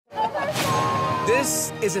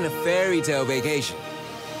This isn't a fairy tale vacation.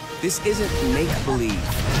 This isn't make-believe.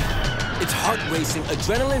 It's heart-racing,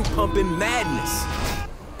 adrenaline-pumping madness.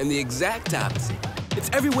 And the exact opposite. It's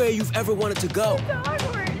everywhere you've ever wanted to go.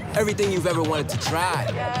 Everything you've ever wanted to try.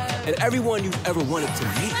 And everyone you've ever wanted to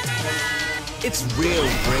meet. It's real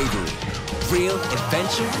bravery, real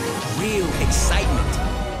adventure, real excitement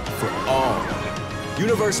for all.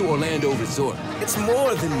 Universal Orlando Resort. It's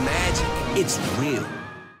more than magic. It's real.